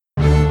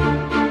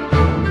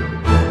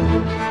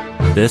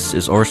This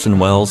is Orson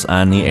Welles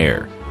on the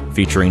Air,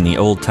 featuring the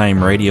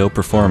old-time radio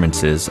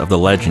performances of the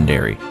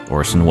legendary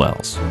Orson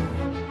Welles.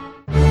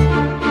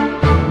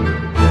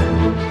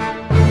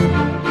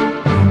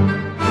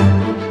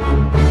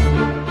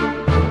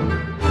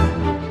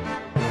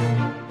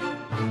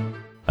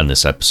 On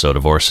this episode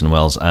of Orson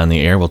Welles on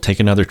the Air, we'll take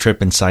another trip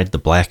inside the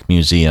Black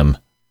Museum.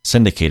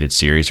 Syndicated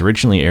series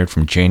originally aired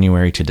from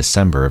January to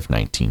December of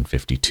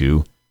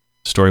 1952.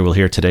 The story we'll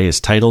hear today is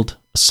titled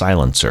A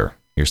Silencer.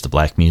 Here's the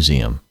Black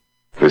Museum.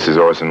 This is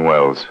Orson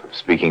Welles,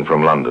 speaking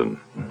from London.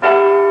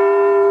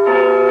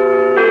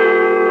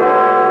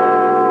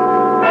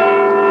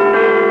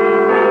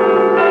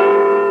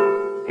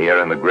 Here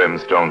in the grim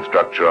stone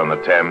structure on the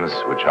Thames,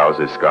 which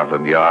houses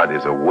Scotland Yard,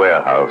 is a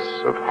warehouse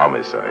of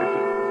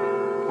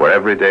homicide, where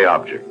everyday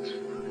objects,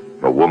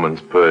 a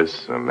woman's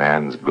purse, a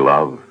man's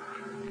glove,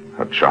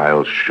 a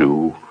child's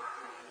shoe,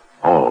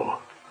 all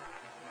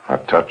are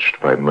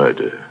touched by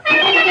murder.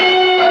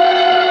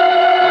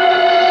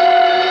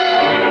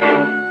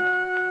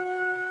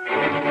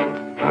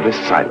 Now, this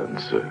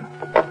silencer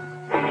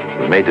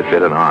was made to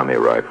fit an army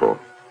rifle,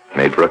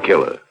 made for a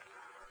killer,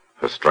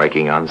 for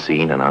striking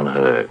unseen and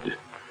unheard.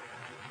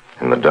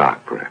 In the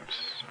dark, perhaps.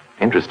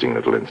 Interesting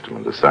little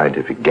instrument, a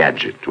scientific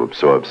gadget to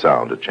absorb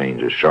sound, to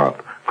change a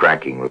sharp,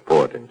 cracking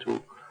report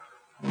into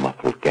a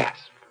muffled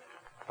gasp.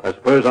 I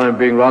suppose I'm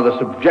being rather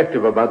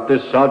subjective about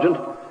this, Sergeant,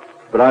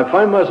 but I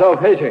find myself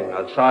hating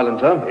that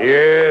silencer.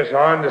 Yes,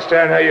 I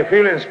understand how you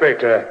feel,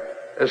 Inspector.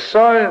 A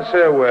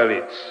silencer, well,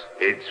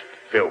 it's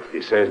filthy,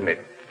 isn't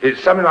it?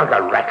 It's something like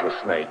a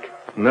rattlesnake.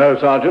 No,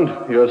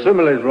 Sergeant, your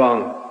simile's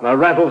wrong. A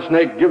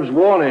rattlesnake gives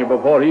warning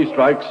before he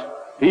strikes.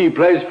 He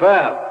plays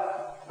fair.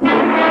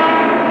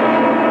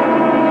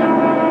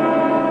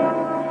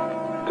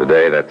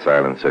 Today, that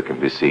silencer can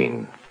be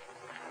seen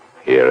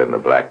here in the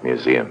Black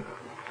Museum.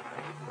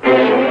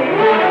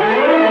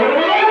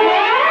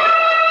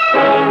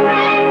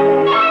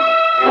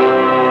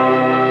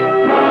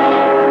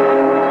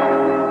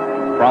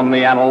 From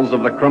the annals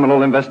of the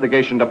Criminal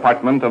Investigation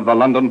Department of the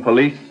London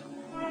Police,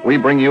 we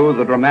bring you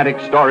the dramatic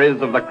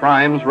stories of the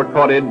crimes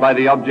recorded by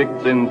the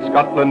objects in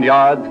Scotland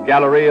Yard's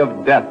Gallery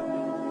of Death,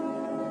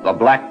 the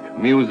Black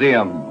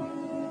Museum.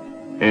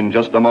 In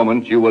just a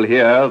moment, you will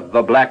hear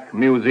The Black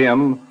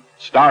Museum,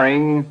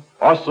 starring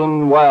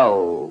Orson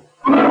Welles.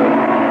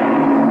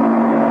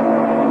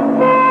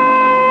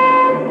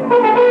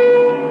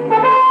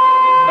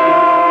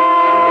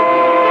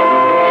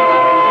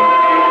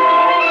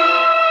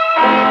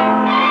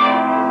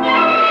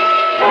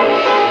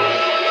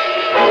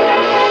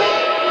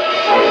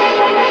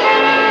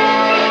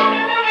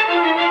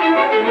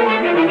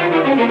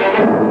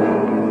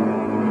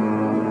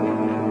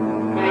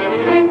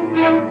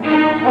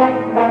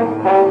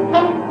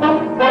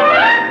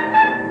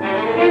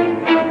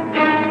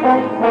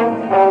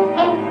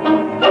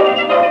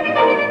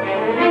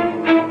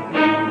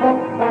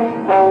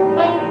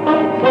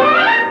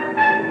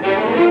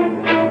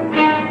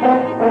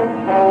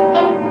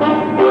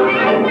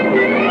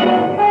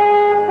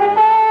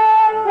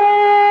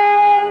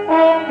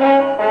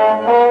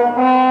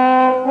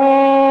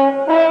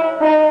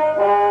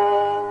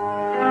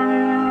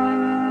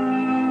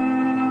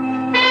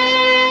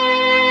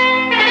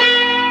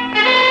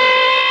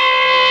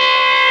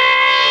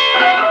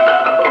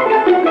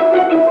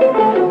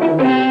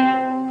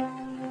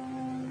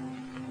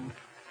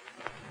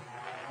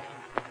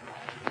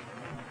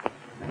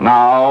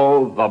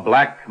 Now, The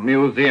Black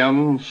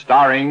Museum,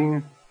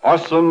 starring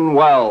Orson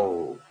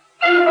Welles.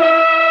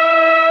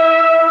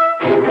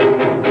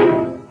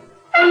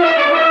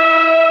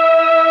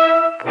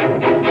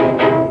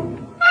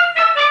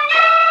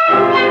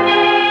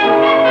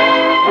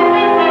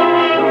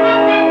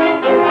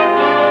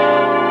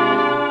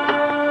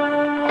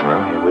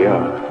 Well, here we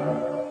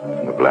are,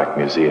 in the Black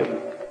Museum.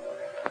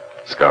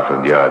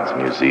 Scotland Yard's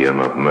Museum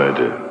of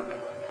Murder.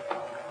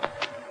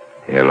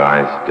 Here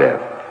lies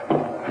death.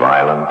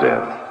 Violent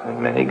death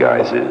in many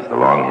guises, the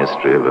long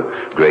history of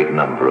a great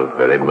number of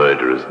very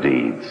murderous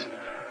deeds.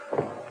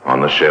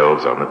 On the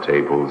shelves, on the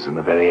tables, in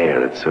the very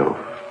air itself.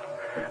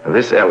 Now,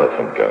 this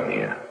elephant gun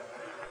here,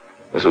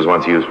 this was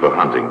once used for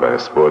hunting by a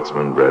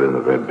sportsman bred in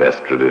the very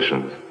best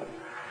traditions.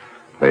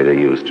 Later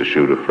used to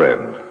shoot a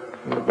friend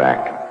in the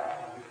back.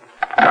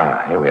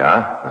 Here we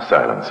are, a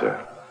silencer.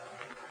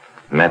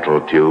 Metal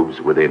tubes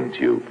within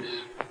tubes,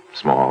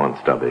 small and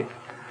stubby,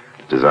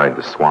 designed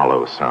to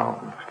swallow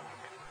sound.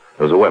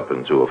 There was a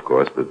weapon, too, of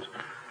course, but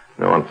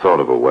no one thought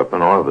of a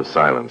weapon or of a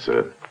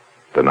silencer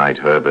the night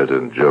Herbert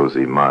and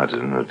Josie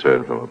Martin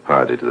returned from a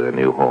party to their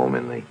new home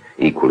in the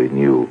equally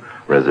new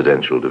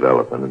residential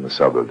development in the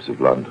suburbs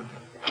of London.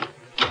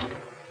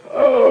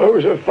 Oh, it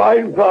was a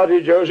fine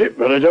party, Josie,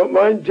 but I don't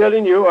mind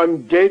telling you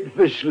I'm dead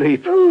for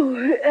sleep. Oh,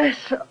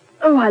 yes.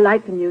 Oh, I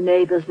like the new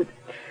neighbors, but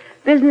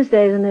business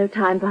days are no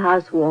time for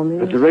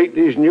housewarming. At the rate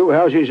these new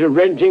houses are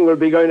renting, we'll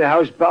be going to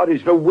house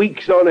parties for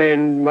weeks on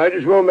end. Might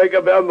as well make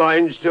up our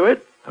minds to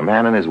it. A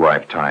man and his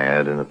wife,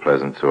 tired in a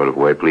pleasant sort of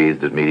way,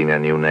 pleased at meeting their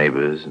new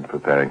neighbors and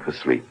preparing for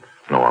sleep.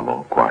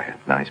 Normal, quiet,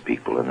 nice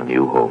people in a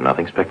new home,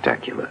 nothing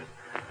spectacular.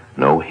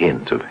 No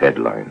hint of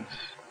headlines.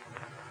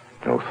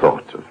 No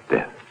thought of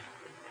death.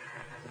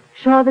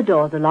 Sure the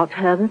doors are locked,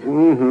 Herbert?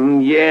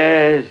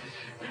 Yes.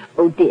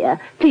 Oh, dear,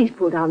 please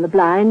pull down the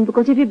blind,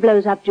 because if it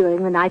blows up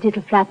during the night,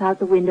 it'll flap out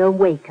the window and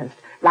wake us,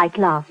 like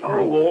last night.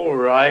 Oh, all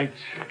right.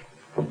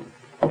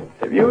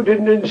 If you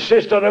didn't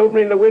insist on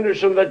opening the windows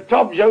from the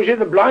top, Josie,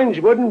 the blinds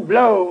wouldn't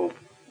blow.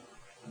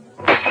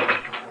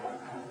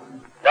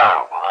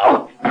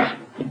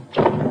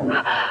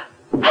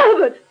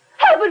 Herbert!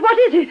 Herbert, what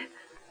is it?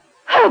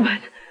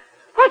 Herbert!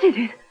 What is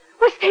it?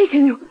 What's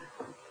taken you?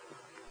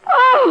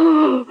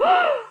 Oh!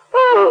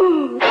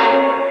 Oh!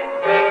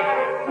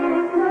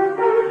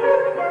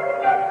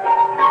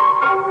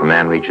 A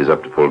man reaches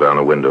up to pull down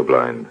a window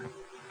blind.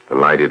 The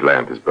lighted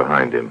lamp is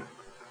behind him.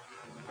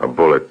 A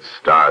bullet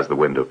stars the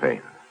window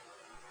pane.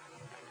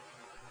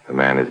 The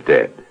man is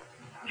dead.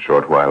 A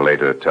short while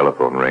later, a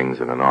telephone rings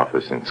in an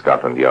office in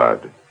Scotland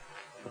Yard.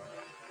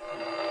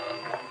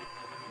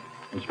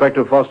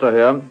 Inspector Foster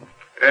here.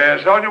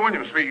 Sergeant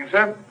Williams speaking,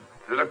 sir.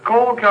 There's a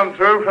call come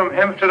through from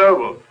Hempstead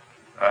Oval.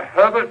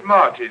 Herbert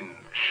Martin,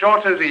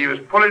 shot as he was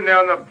pulling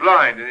down the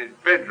blind in his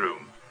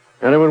bedroom.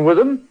 Anyone with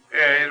him?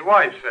 His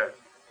wife, sir.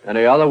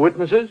 Any other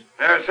witnesses?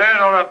 No, sir,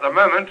 not at the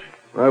moment.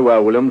 Very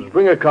well, Williams.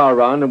 Bring a car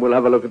round and we'll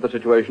have a look at the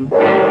situation.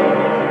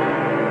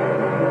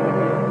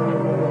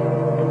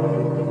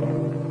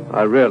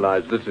 I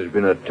realize this has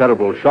been a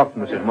terrible shock,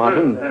 Mrs.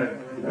 Martin,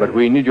 but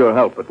we need your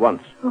help at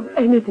once. Oh,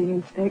 anything,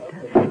 Inspector.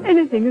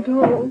 Anything at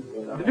all.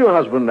 Did your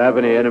husband have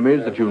any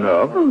enemies that you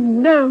know of? Oh,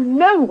 no,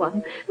 no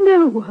one.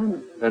 No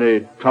one.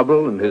 Any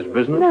trouble in his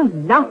business? No,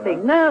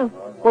 nothing, no.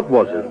 What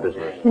was his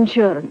business?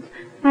 Insurance.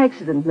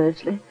 Accident,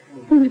 mostly.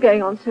 It was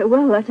going on so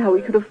well, that's how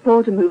we could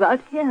afford to move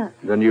out here.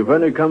 Then you've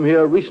only come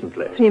here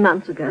recently. 3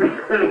 months ago.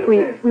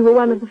 We were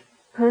one of the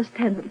first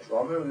tenants.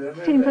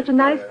 It seemed such a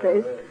nice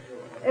place.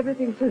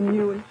 Everything so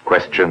new and...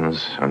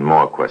 Questions and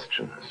more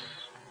questions.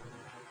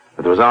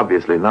 But there was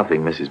obviously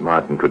nothing Mrs.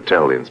 Martin could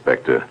tell the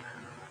inspector.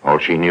 All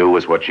she knew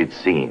was what she'd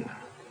seen.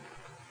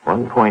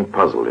 One point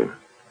puzzled him.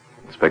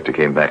 The inspector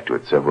came back to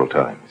it several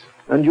times.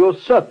 And you're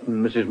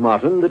certain, Mrs.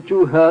 Martin, that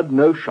you heard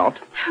no shot?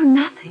 No,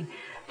 nothing.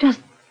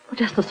 Just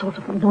the sort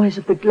of noise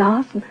of the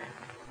glass and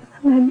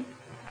then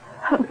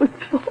Herbert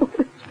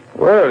falling.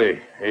 Well,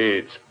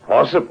 it's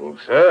possible,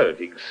 sir.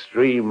 At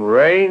extreme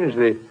range,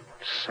 the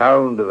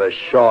sound of the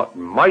shot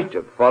might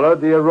have followed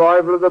the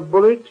arrival of the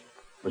bullet.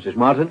 Mrs.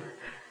 Martin?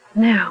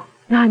 No,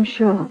 I'm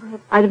sure.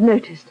 I'd have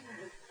noticed.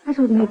 That's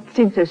what made it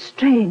seem so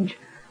strange.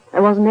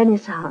 There wasn't any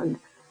sound.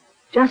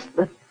 Just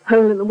the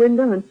hole in the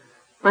window and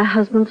my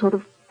husband sort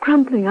of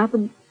crumpling up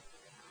and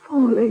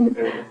falling.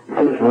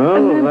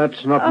 Well,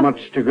 that's not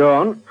much to go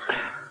on.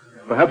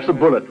 Perhaps the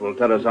bullet will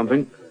tell us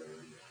something.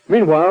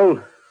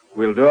 Meanwhile,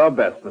 we'll do our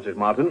best, Mrs.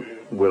 Martin.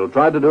 We'll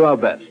try to do our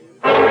best.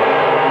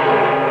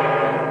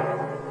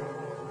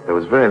 There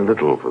was very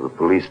little for the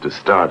police to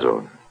start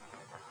on.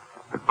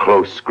 A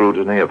close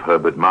scrutiny of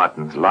Herbert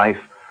Martin's life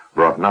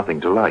brought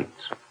nothing to light.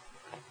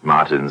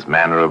 Martin's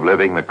manner of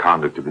living, the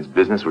conduct of his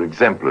business were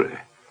exemplary.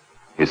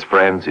 His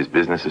friends, his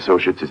business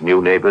associates, his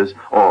new neighbors,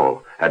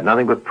 all had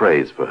nothing but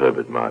praise for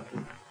Herbert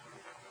Martin.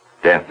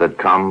 Death had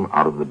come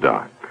out of the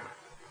dark.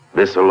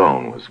 This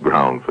alone was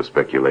ground for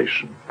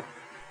speculation,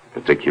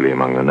 particularly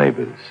among the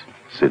neighbors.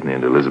 Sidney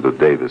and Elizabeth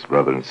Davis,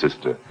 brother and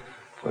sister,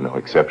 were no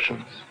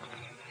exceptions.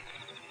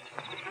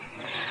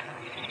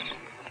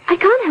 I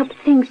can't help but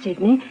think,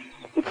 Sidney,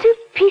 it's so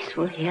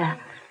peaceful here.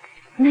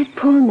 And that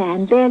poor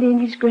man barely in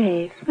his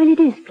grave. Well, it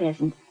is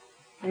pleasant.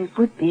 Well, it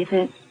would be if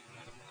it...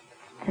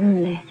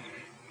 Only...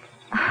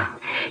 Oh,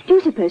 do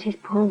you suppose his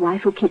poor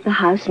wife will keep the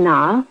house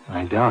now?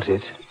 I doubt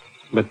it.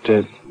 But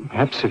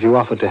perhaps if you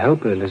offered to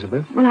help her,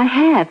 Elizabeth. Well, I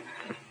have.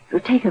 It will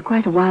take her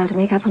quite a while to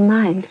make up her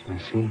mind. I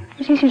see.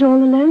 You see, she's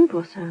all alone,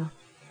 poor soul.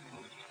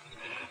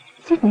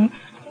 Sidney,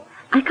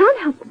 I can't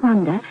help but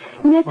wonder...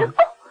 You know,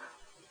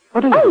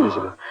 What is it,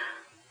 Elizabeth?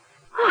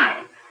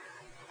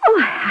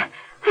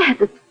 I had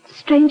the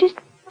strangest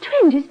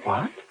twinges.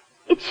 What?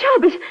 It's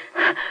Shabbos.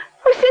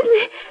 Oh,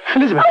 Sidney.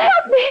 Elizabeth. Oh,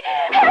 help me.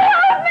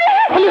 Help me.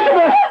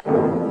 Elizabeth!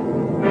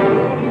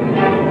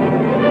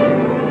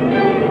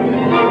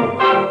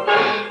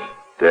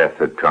 Death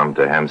had come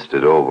to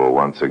Hampstead Oval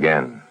once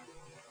again.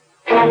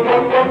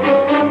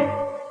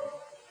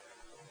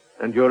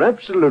 And you're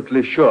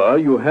absolutely sure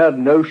you heard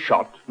no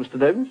shot, Mr.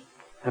 Davis?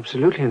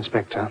 Absolutely,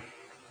 Inspector.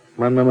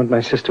 One moment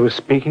my sister was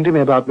speaking to me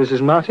about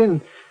Mrs.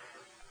 Martin.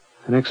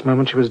 The next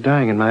moment she was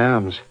dying in my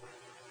arms.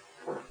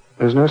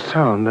 There was no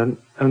sound and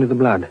only the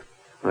blood.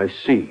 I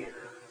see.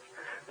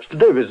 Mr.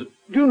 Davis,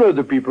 do you know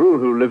the people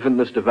who live in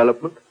this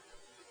development?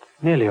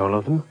 Nearly all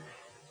of them.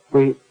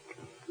 We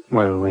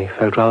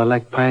felt rather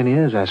like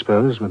pioneers, I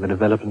suppose, with the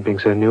development being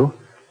so new.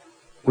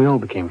 We all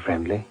became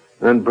friendly.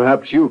 And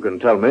perhaps you can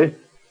tell me,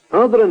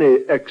 are there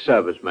any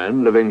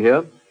ex-servicemen living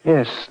here?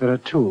 Yes, there are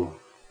 2.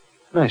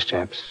 Nice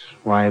chaps.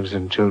 Wives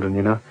and children,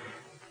 you know.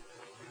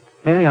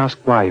 May I ask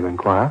why you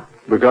inquire?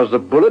 Because the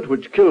bullet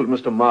which killed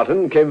Mr.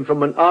 Martin came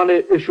from an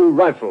Arnie issue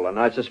rifle, and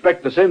I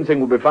suspect the same thing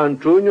will be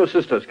found true in your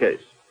sister's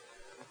case.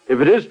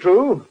 If it is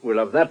true, we'll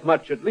have that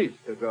much at least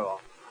to go on.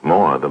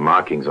 More, the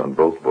markings on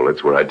both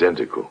bullets were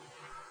identical.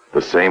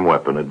 The same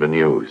weapon had been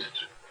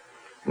used.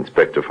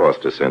 Inspector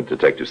Foster sent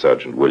Detective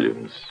Sergeant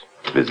Williams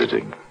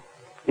visiting.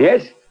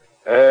 Yes?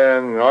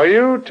 Are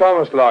you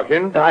Thomas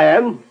Larkin? I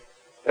am.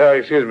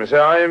 Excuse me,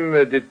 sir.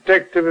 I'm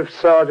Detective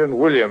Sergeant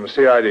Williams,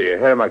 CID.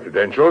 Here are my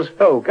credentials.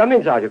 Oh, come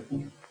in,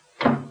 Sergeant.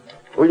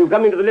 Will you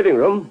come into the living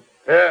room?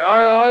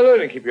 I'll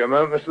only keep you a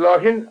moment, Mr.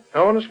 Larkin.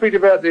 I want to speak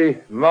about the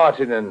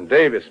Martin and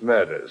Davis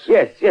murders.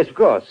 Yes, of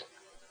course.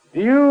 Do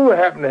you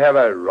happen to have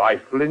a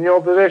rifle in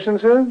your possession,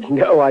 sir?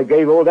 No, I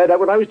gave all that up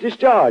when I was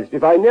discharged.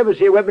 If I never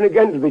see a weapon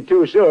again, it'll be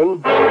too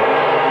soon.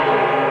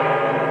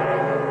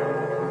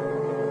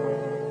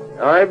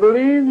 I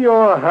believe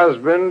your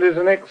husband is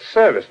an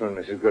ex-serviceman,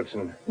 Mrs.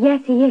 Goodson.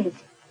 Yes, he is.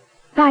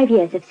 5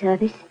 years of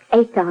service,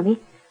 8th Army,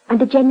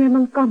 under General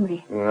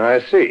Montgomery. I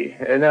see.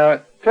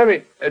 Now, tell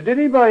me, did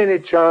he by any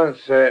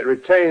chance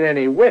retain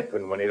any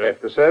weapon when he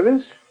left the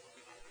service?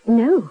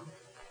 No.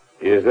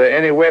 Is there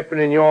any weapon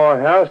in your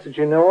house that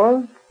you know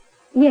of?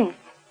 Yes.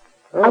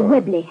 Oh. A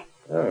Webley.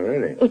 Oh,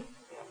 really?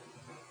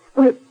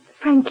 Well,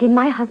 frankly,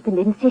 my husband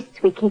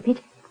insists we keep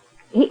it.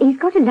 He's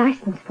got a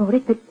license for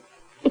it, but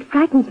it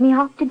frightens me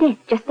half to death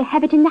just to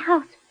have it in the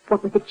house,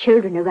 what with the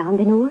children around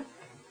and all.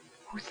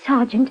 Oh,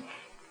 Sergeant,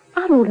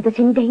 are all of us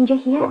in danger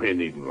here? Oh, you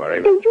needn't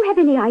worry. Don't you have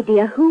any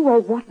idea who or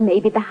what may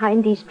be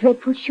behind these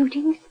dreadful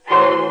shootings?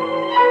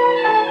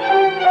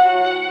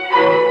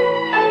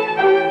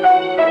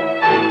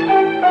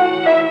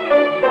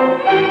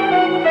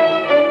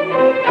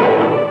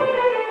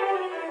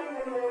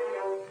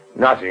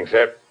 Nothing,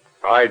 sir.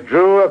 I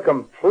drew a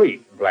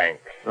complete blank.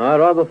 I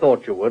rather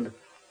thought you would.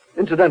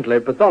 Incidentally,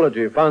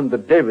 pathology found the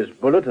Davis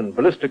bullet and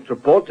ballistics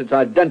reports it's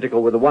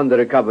identical with the one they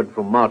recovered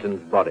from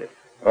Martin's body.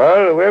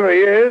 Well, whoever he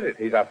is,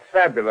 he's a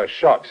fabulous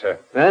shot, sir.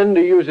 And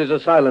he uses a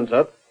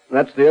silencer.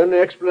 That's the only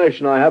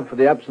explanation I have for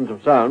the absence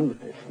of sound.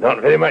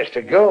 Not very much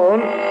to go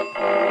on.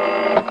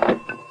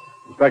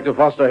 Inspector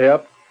Foster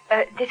here.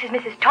 This is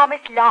Mrs. Thomas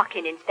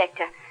Larkin,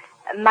 Inspector.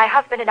 My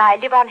husband and I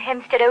live on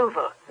Hempstead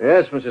Oval.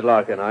 Yes, Mrs.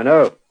 Larkin, I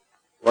know.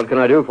 What can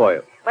I do for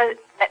you? Well,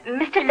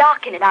 Mr.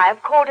 Larkin and I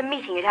have called a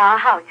meeting at our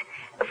house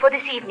for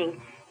this evening.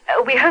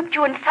 We hoped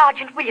you and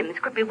Sergeant Williams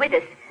could be with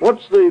us.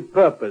 What's the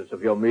purpose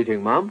of your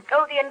meeting, ma'am?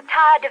 Oh, the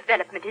entire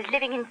development is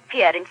living in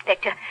fear,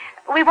 Inspector.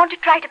 We want to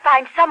try to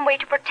find some way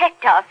to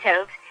protect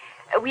ourselves.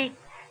 We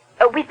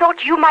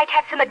thought you might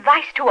have some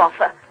advice to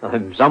offer.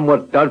 I'm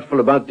somewhat doubtful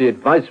about the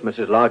advice,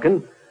 Mrs.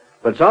 Larkin,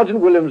 but Sergeant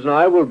Williams and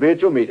I will be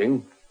at your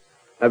meeting.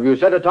 Have you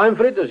set a time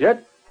for it as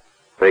yet?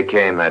 They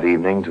came that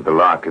evening to the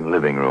Larkin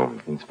living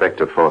room.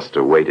 Inspector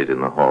Foster waited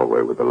in the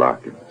hallway with the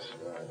Larkins.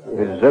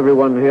 Is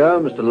everyone here,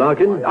 Mr.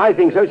 Larkin? I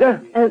think so,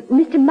 sir.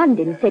 Mr.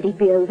 Munden said he'd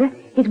be over.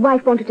 His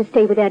wife wanted to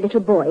stay with their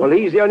little boy. Well,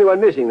 he's the only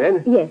one missing,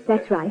 then. Yes,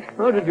 that's right.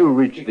 How did you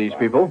reach these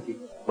people?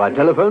 By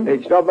telephone?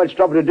 It's not much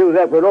trouble to do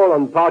that. We're all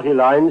on party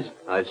lines.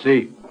 I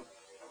see.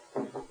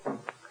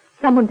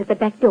 Someone's at the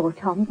back door,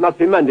 Tom. Must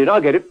be Monday. I'll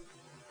get it.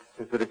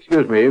 If you'll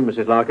excuse me,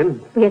 Mrs.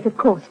 Larkin. Yes, of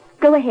course.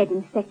 Go ahead,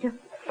 Inspector.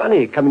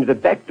 Funny, coming to the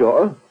back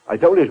door. I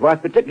told his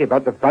wife particularly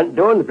about the front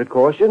door and the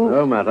precautions.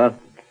 No matter.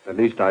 At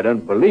least I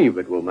don't believe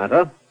it will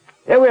matter.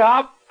 Here we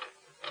are.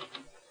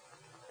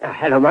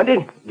 Hello,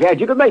 Monday.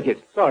 Glad you could make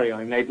it. Sorry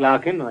I'm late,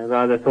 Larkin. I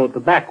rather thought the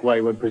back way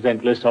would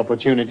present less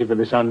opportunity for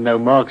this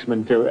unknown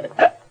marksman to...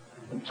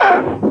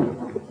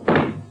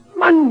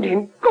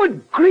 Monday,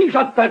 good grief.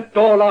 Shut that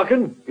door,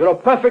 Larkin. You're a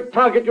perfect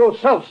target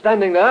yourself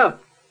standing there.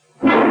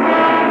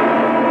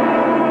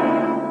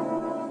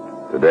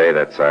 Today,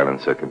 that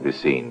silencer can be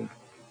seen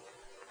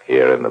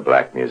here in the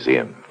Black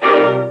Museum.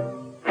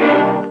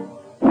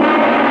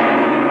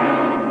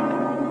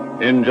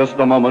 In just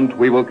a moment,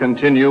 we will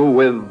continue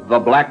with The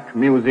Black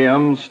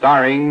Museum,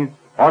 starring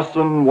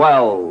Orson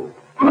Welles.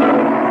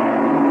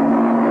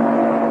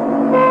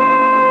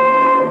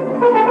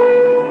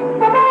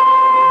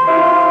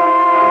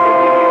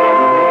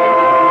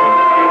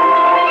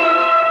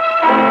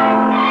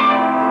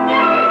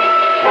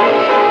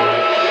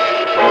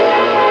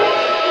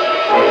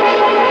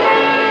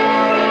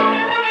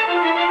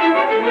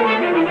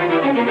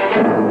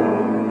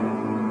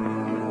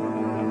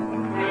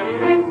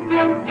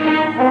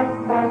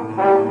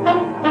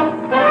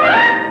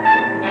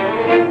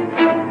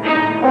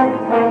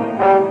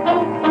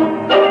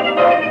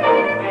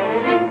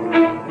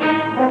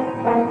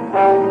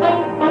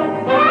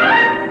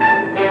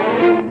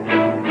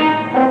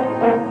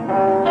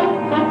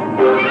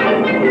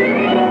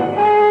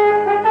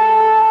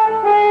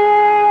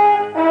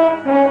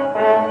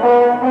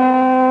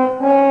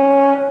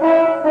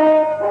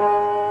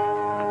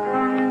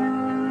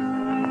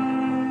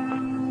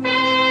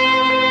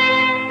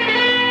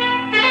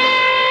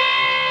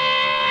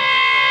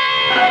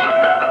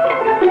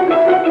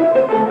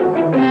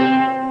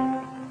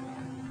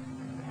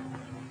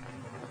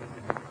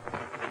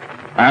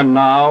 And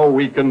now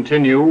we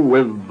continue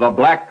with The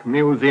Black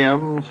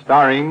Museum,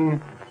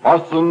 starring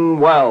Orson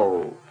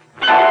Welles.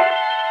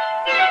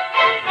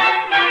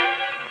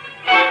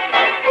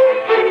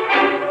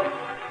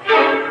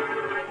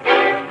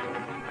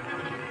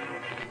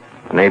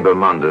 Neighbor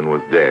Munden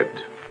was dead.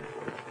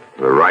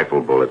 with a rifle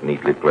bullet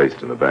neatly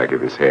placed in the back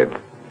of his head.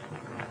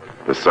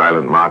 The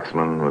silent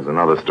marksman was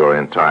another story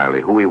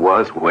entirely. Who he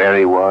was, where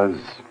he was,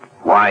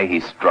 why he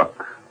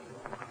struck,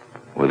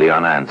 were the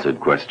unanswered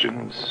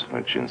questions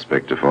which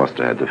Inspector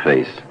Foster had to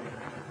face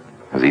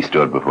as he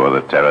stood before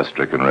the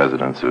terror-stricken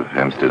residents of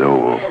Hempstead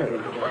Oval.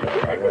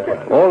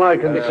 All I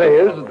can say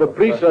is that the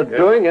police are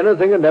doing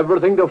anything and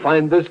everything to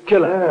find this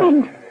killer.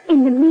 And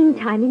in the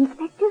meantime,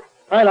 Inspector?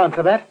 I'll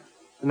answer that.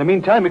 In the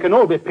meantime, we can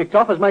all be picked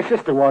off as my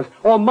sister was,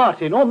 or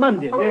Martin, or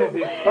Munden. Yes,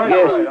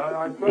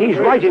 he's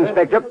right,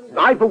 Inspector.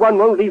 I, for one,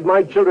 won't leave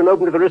my children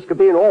open to the risk of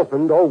being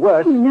orphaned or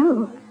worse.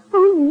 No.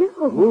 Oh,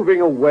 no. Moving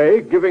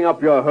away, giving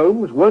up your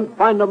homes, won't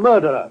find a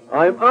murderer.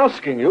 I'm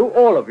asking you,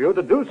 all of you,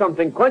 to do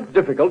something quite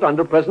difficult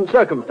under present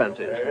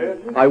circumstances.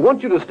 I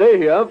want you to stay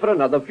here for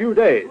another few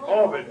days.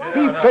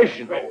 Be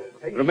patient.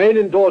 Remain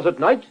indoors at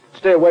night.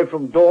 Stay away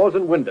from doors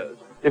and windows.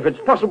 If it's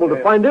possible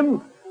to find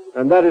him,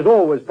 and that is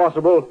always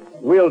possible,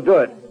 we'll do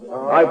it.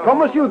 I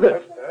promise you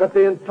this, that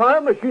the entire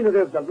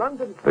machinery of the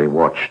London... They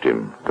watched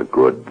him, the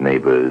good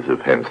neighbors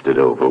of Hempstead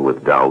Oval,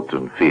 with doubt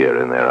and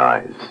fear in their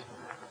eyes.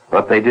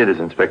 But they did as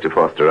Inspector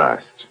Foster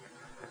asked.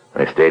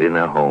 They stayed in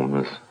their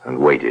homes and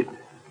waited.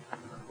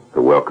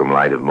 The welcome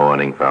light of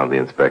morning found the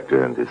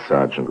inspector and his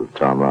sergeant with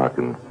Tom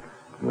Larkin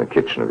in the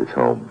kitchen of his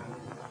home.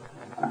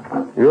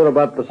 You're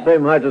about the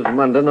same height as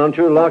Munden, aren't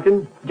you,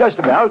 Larkin? Just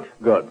about.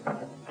 Good.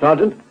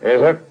 Sergeant? Yes,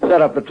 sir?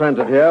 Set up the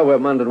transit here where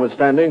Munden was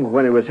standing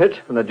when he was hit,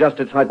 and adjust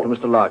its height for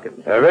Mr.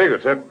 Larkin. Very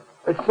good, sir.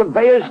 A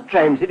surveyor's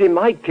transit in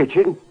my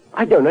kitchen?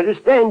 I don't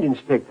understand,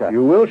 Inspector.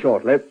 You will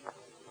shortly.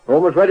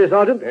 Almost ready,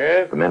 Sergeant?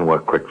 Yes. The men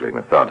worked quickly,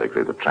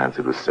 methodically. The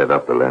transit was set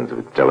up, the lens of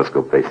its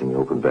telescope facing the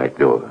open back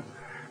door.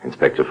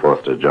 Inspector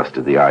Foster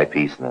adjusted the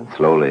eyepiece and then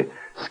slowly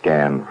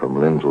scanned from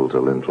lintel to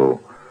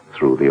lintel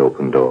through the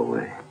open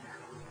doorway.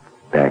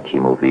 Back he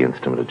moved the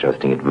instrument,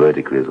 adjusting it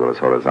vertically as well as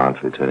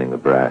horizontally, turning the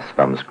brass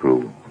thumb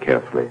screw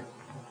carefully,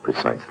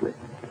 precisely.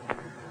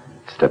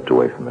 Stepped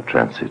away from the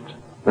transit.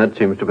 That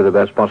seems to be the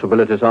best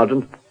possibility,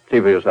 Sergeant. See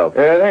for yourself.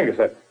 Thank you,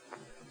 sir.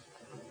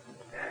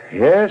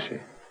 Yes,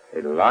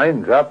 it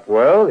lines up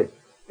well.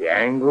 The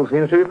angle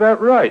seems to be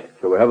about right.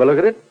 Shall we have a look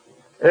at it?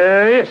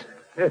 Yes.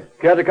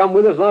 Care to come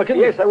with us, Larkin?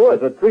 Yes, I would.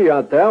 There's a tree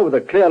out there with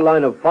a clear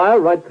line of fire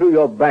right through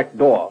your back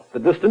door. The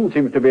distance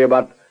seems to be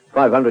about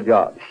 500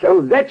 yards.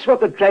 So that's what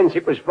the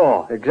transit was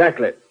for.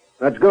 Exactly.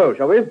 Let's go,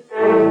 shall we?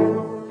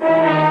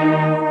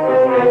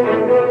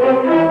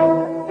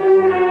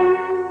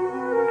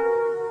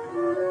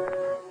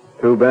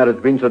 Too bad it's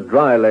been so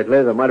dry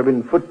lately. There might have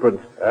been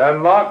footprints.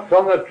 Marks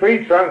on the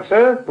tree trunk,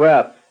 sir.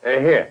 Where?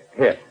 Here.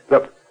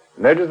 Look,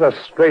 notice the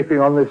scraping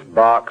on this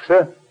bark,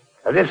 sir.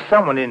 As if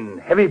someone in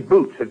heavy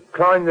boots had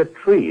climbed the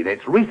tree, and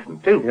it's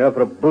recent, too. Here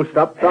for a boost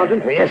up,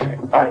 Sergeant? Yes, sir.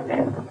 All right,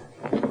 then.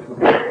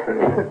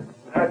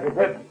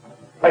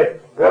 Hey,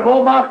 there are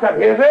more marks up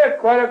here, sir.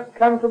 Quite a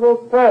comfortable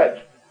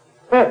perch.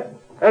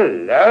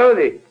 Hello,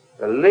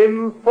 the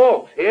limb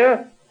forks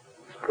here.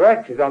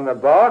 Scratches on the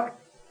bark.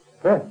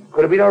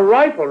 Could have been a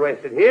rifle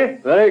rested here.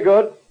 Very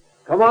good.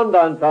 Come on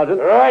down,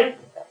 Sergeant. Right.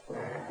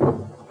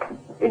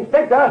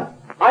 Inspector,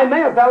 I may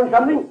have found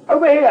something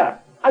over here,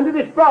 under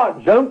this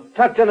branch. Don't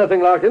touch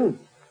anything, Larkin.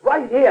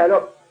 Right here,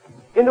 look,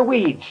 in the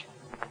weeds.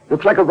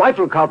 Looks like a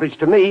rifle cartridge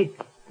to me.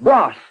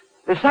 Brass.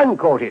 The sun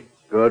caught it.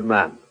 Good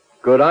man.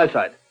 Good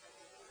eyesight.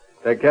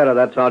 Take care of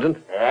that, Sergeant.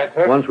 Right,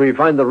 sir. Once we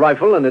find the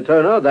rifle and its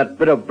owner, that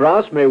bit of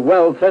brass may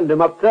well send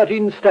him up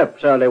 13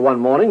 steps early one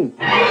morning.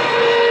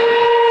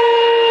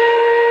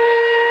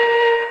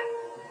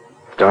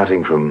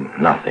 Starting from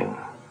nothing,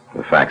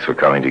 the facts were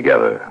coming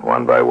together,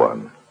 one by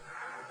one.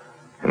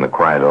 In the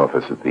quiet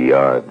office at the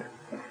yard.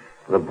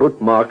 The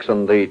boot marks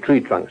on the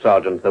tree trunk,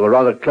 Sergeant. They were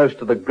rather close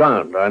to the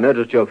ground. I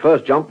noticed your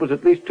first jump was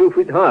at least 2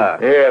 feet higher.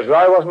 Yes,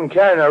 I wasn't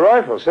carrying a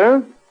rifle,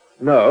 sir.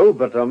 No,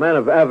 but a man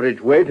of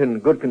average weight in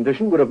good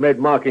condition would have made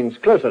markings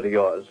closer to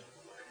yours.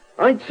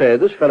 I'd say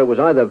this fellow was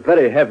either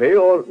very heavy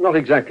or not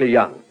exactly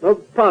young. Or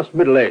past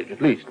middle age,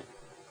 at least.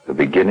 The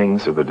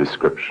beginnings of a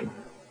description.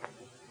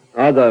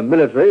 Either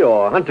military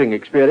or hunting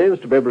experience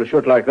to be able to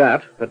shoot like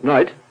that at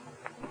night.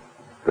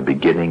 The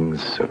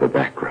beginnings of a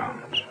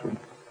background.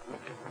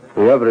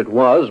 Whoever it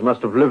was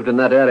must have lived in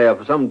that area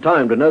for some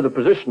time to know the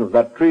position of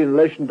that tree in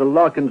relation to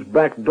Larkin's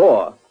back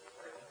door.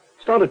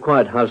 Start a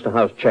quiet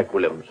house-to-house check,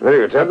 Williams. Very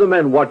good, sir. Have the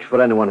men watch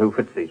for anyone who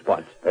fits these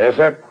points. Yes,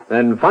 sir.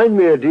 Then find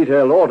me a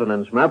detailed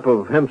ordnance map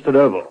of Hempstead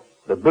Oval.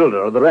 The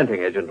builder or the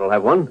renting agent will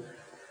have one.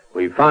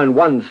 We found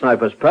one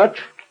sniper's perch.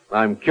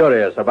 I'm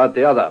curious about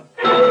the other.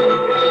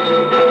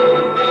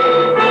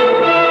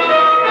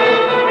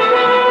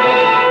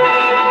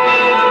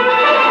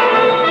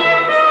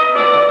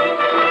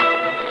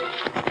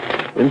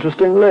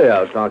 Interesting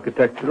layout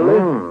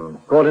architecturally.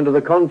 Caught into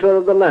the contour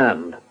of the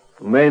land.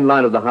 The main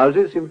line of the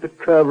houses seems to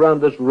curve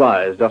round this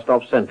rise just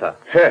off center.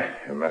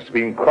 It must have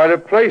been quite a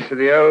place in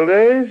the old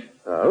days.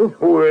 Oh?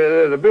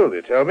 The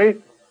builder told me.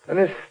 An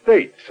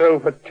estate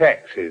sold for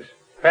taxes.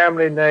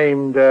 Family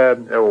named,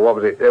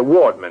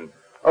 Wardman.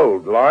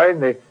 Old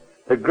line.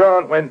 The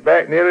grant went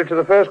back nearly to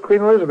the first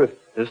Queen Elizabeth.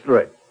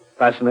 History.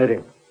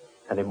 Fascinating.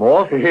 Any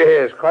more?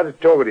 Yes, quite a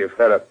talkative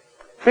fellow.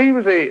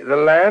 Seems the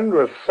land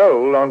was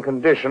sold on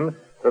condition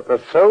that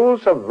the sole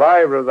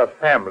survivor of the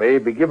family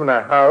be given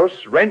a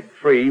house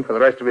rent-free for the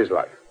rest of his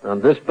life.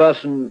 And this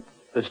person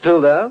is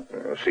still there?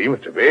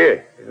 Seems to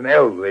be. He's an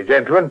elderly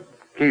gentleman.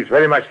 Keeps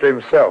very much to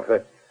himself.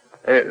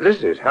 This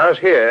is his house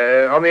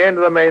here, on the end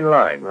of the main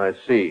line. I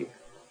see.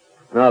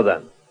 Now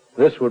then,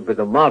 this would be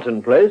the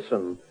Martin place,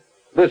 and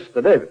this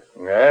the Davis.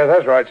 Yeah,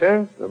 that's right,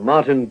 sir. The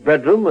Martin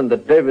bedroom and the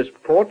Davis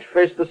porch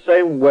face the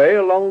same way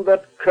along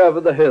that curve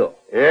of the hill.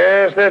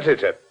 Yes, that's it,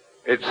 sir.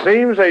 It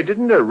seems they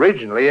didn't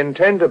originally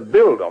intend to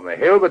build on the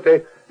hill, but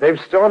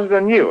they've started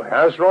a new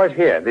house right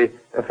here.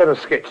 The fellow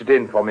sketched it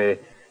in for me.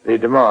 The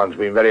demand's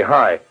been very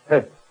high.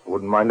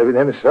 Wouldn't mind living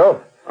there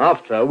myself.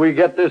 After we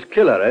get this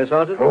killer, eh,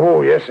 Sergeant?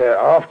 Oh, yes, sir,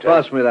 after.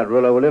 Pass me that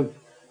ruler, William.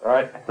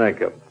 Right. Thank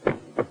you.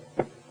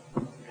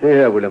 See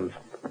here, Williams.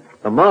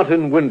 The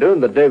Martin window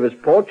and the Davis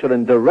porch are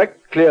in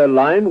direct, clear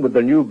line with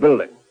the new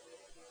building.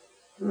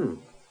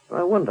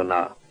 I wonder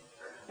now.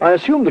 I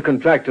assume the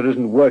contractor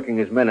isn't working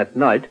his men at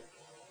night.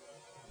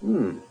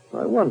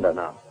 I wonder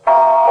now.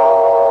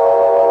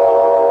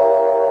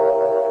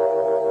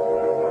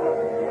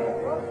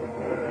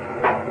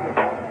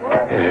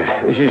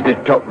 This is the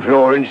top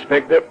floor,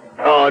 Inspector.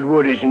 Hard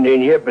wood isn't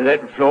in yet, but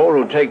that floor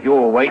will take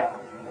your weight.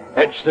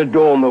 That's the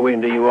dormer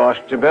window you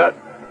asked about.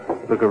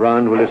 Look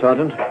around, will you,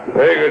 Sergeant?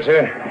 Very good,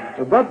 sir.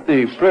 About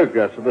the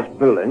progress of this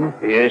building.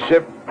 Yes,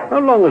 sir. How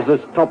long has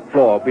this top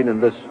floor been in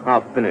this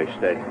half-finished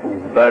state?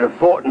 About a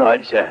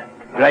fortnight, sir.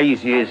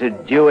 Glaziers are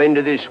due end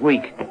of this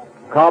week.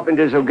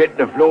 Carpenters will get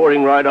the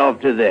flooring right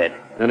after that.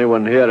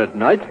 Anyone here at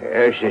night?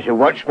 Yes, there's a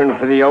watchman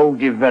for the old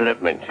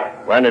development.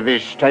 One of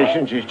his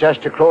stations is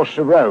just across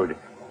the road.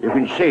 You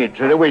can see it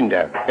through the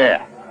window.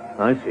 There.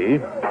 I see.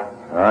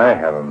 I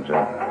have them,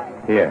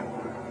 sir. Here.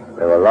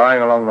 They were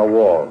lying along the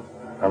wall,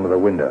 under the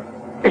window.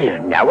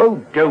 Now, who'll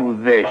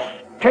do this?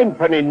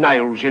 10-penny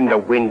nails in the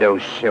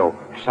windowsill.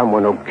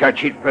 Someone will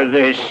catch it for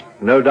this.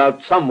 No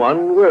doubt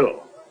someone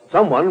will.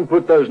 Someone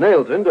put those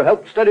nails in to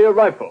help steady a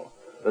rifle.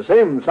 The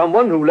same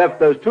someone who left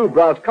those 2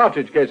 brass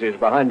cartridge cases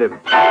behind him.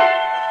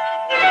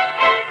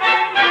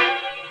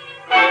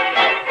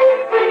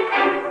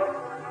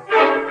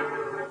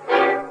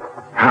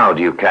 How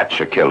do you catch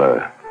a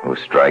killer who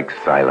strikes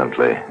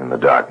silently in the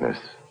darkness?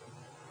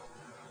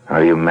 How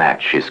do you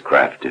match his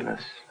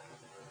craftiness?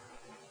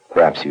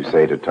 Perhaps you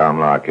say to Tom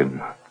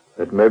Larkin,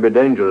 It may be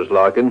dangerous,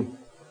 Larkin.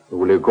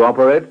 Will you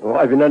cooperate? Oh,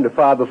 I've been under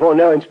fire before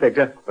now,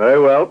 Inspector. Very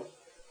well.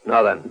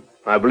 Now then,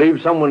 I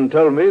believe someone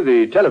told me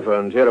the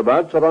telephones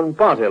hereabouts are on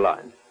party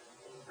line.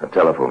 a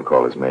telephone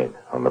call is made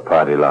on the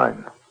party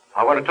line.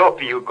 I want to talk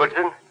to you,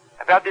 Goodson,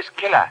 about this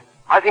killer.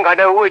 I think I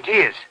know who it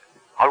is.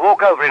 I'll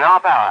walk over in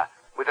half hour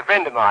with a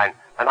friend of mine,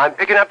 and I'm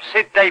picking up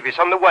Sid Davis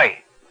on the way.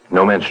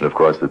 No mention, of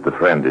course, that the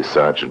friend is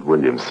Sergeant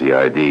Williams,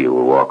 C.I.D., who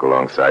will walk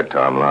alongside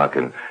Tom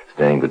Larkin,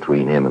 staying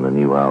between him and the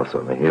new house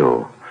on the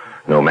hill.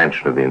 No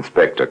mention of the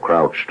inspector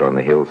crouched on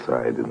the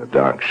hillside in the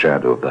dark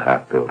shadow of the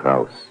half-built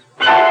house.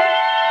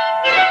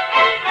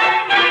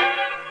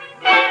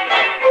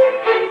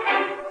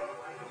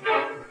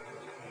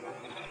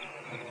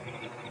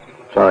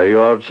 So,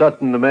 you're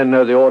certain the men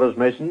know the orders,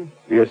 Mason?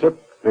 Yes, sir.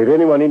 Leave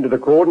anyone into the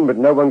cordon, but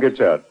no one gets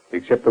out,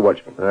 except the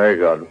watchman. Very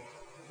good.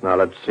 Now,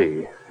 let's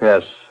see.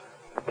 Yes.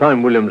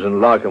 Time Williams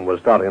and Larkin were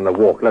starting on the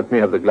walk. Let me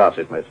have the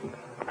glasses, Mason.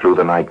 Through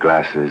the night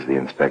glasses, the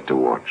inspector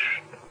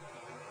watched.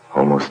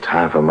 Almost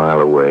half a mile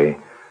away,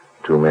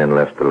 two men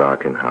left the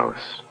Larkin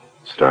house,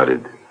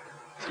 started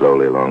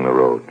slowly along the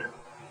road.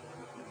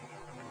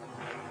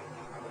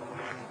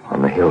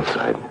 On the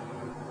hillside,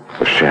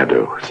 a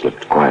shadow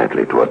slipped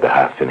quietly toward the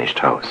half-finished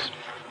house.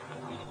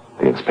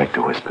 The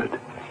inspector whispered.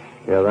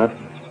 Hear that?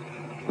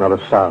 Not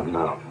a sound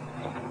now.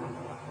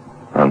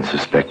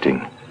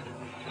 Unsuspecting,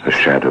 a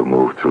shadow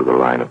moved through the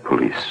line of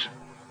police,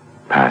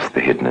 past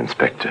the hidden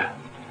inspector,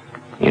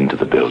 into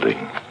the building.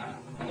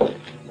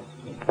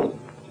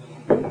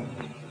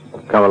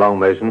 Come along,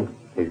 Mason.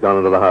 He's gone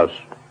into the house.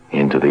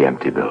 Into the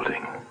empty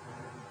building.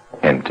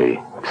 Empty,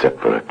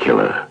 except for a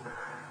killer.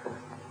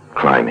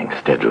 Climbing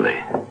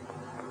steadily.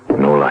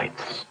 No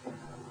lights.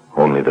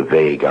 Only the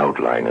vague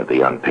outline of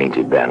the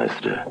unpainted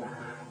banister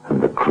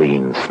and the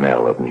clean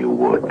smell of new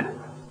wood.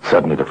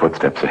 Suddenly the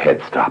footsteps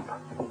ahead stop.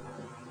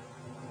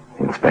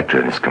 The inspector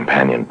and his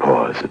companion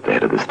pause at the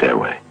head of the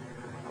stairway.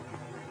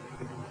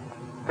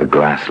 The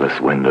glassless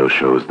window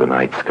shows the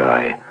night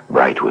sky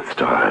bright with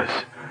stars.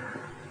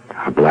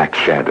 A black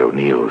shadow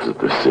kneels at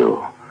the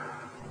sill,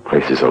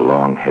 places a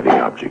long, heavy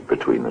object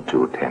between the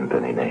two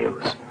 10-penny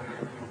nails.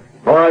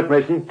 All right,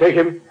 Mason, take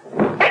him.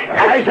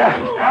 I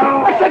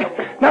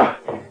said, no.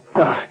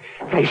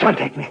 Please don't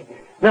take me.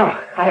 No,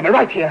 I have a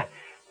right here.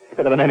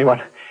 Better than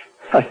anyone.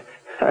 I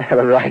have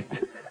a right.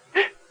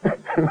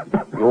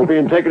 You're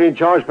being taken in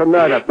charge for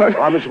murder.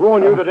 I must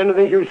warn you that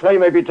anything you say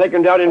may be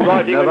taken down in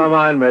writing. Never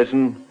mind,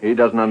 Mason. He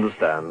doesn't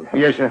understand.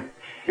 Yes, sir.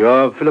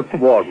 You're Philip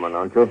Wardman,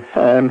 aren't you?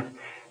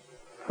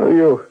 Who are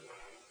you?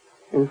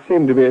 You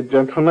seem to be a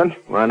gentleman.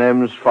 My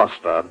name's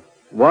Foster.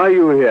 Why are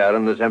you here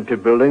in this empty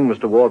building,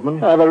 Mr.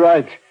 Wardman? I have a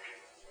right.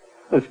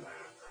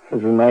 This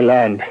is my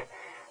land.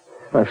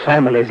 My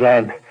family's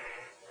land.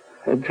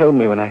 They told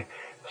me when I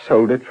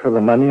sold it for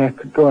the money I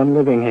could go on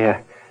living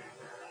here.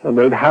 I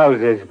built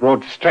houses,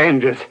 brought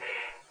strangers.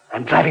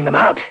 I'm driving them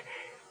out.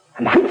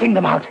 I'm hunting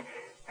them out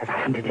as I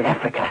hunted in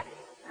Africa.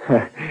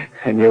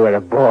 And you were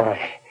a boy.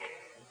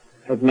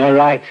 That's my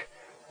right.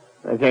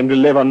 I came to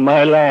live on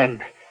my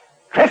land.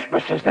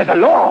 Trespassers, there's a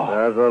law.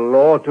 There's a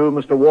law, too,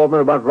 Mr.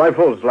 Wardman, about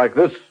rifles like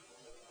this.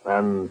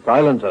 And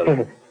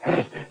silencers.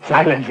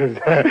 Silencers.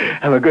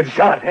 I'm a good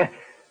shot.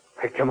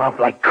 Picked them off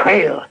like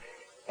quail.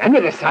 And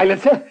with a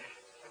silencer,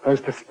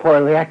 supposed to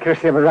spoil the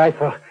accuracy of a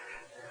rifle.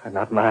 But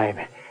not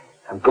mine.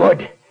 I'm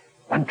good.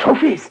 Won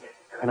trophies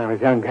when I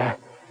was younger.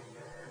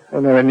 I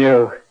never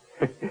knew.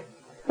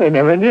 I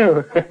never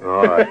knew.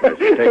 All right, let's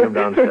take him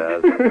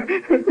downstairs.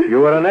 You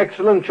were an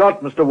excellent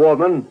shot, Mr.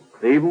 Wardman,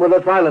 even with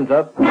a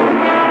silencer.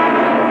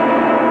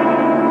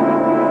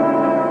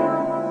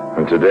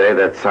 And today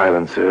that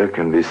silencer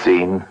can be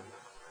seen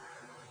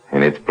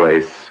in its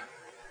place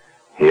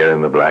here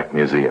in the Black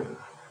Museum.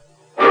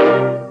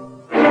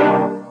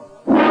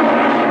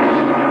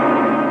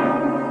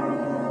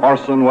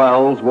 Orson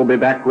Welles will be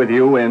back with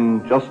you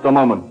in just a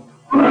moment.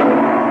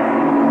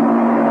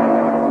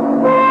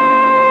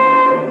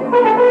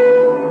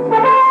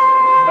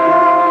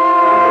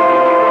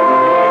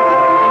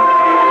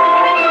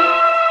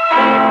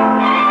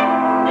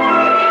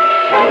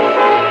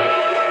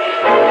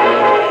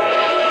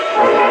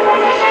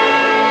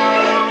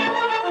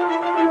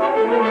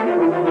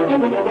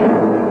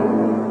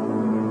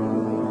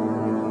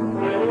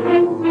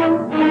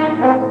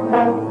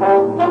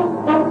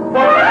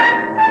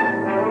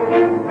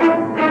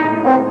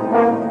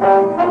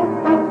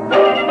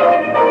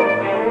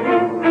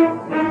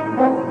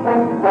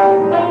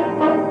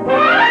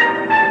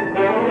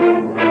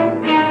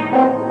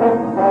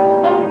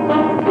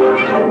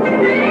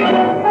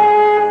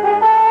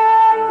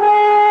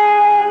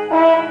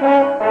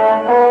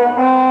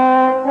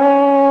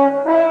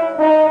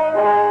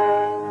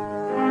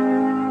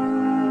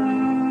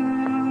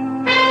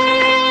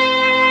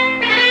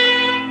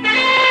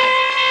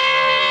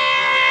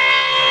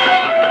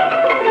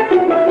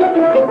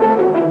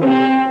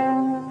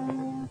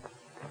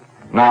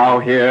 Now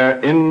here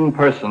in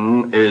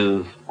person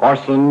is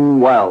Orson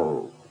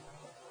Welles.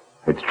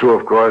 It's true,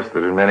 of course,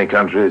 that in many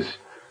countries,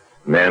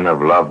 men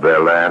have loved their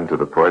land to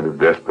the point of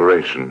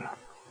desperation.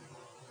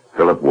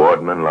 Philip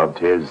Wardman loved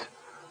his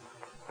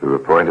to the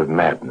point of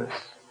madness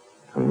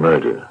and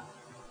murder.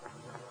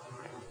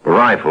 The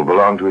rifle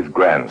belonged to his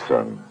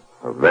grandson,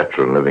 a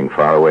veteran living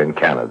far away in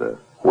Canada.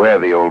 Where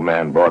the old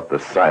man bought the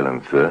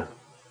silencer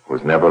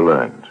was never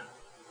learned.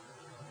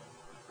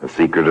 The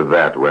secret of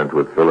that went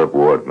with Philip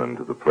Wardman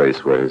to the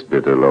place where his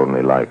bitter,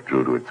 lonely life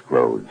drew to its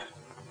close.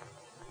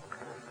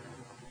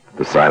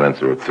 The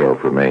silencer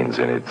itself remains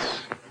in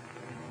its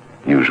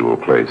usual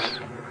place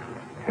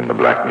in the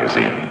Black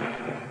Museum.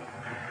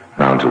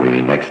 Now, until we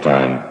meet next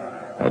time,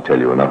 I'll tell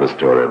you another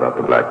story about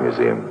the Black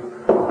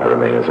Museum. I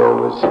remain, as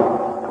always,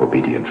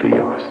 obediently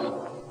yours.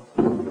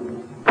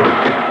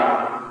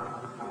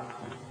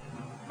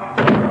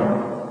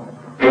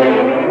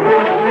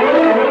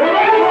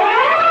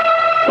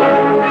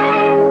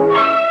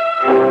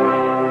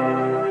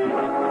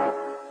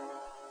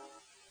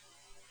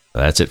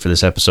 That's it for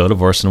this episode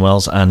of Orson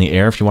Welles on the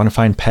Air. If you want to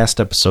find past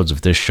episodes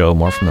of this show,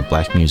 more from the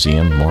Black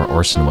Museum, more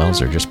Orson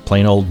Welles, or just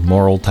plain old,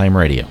 more old-time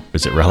radio,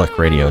 visit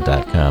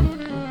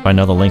relicradio.com. Find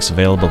all the links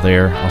available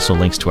there, also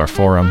links to our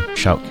forum,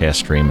 Shoutcast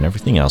stream, and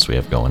everything else we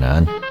have going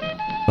on.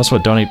 Also a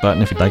donate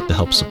button if you'd like to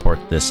help support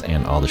this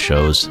and all the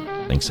shows.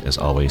 Thanks, as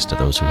always, to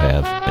those who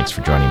have. Thanks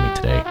for joining me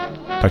today.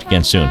 Talk to you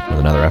again soon with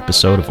another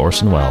episode of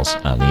Orson Welles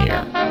on the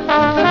Air.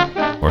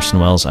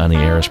 Orson Welles on the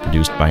Air is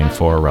produced by and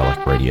for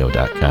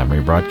relicradio.com.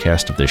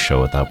 Rebroadcast of this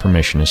show without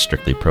permission is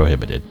strictly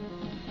prohibited.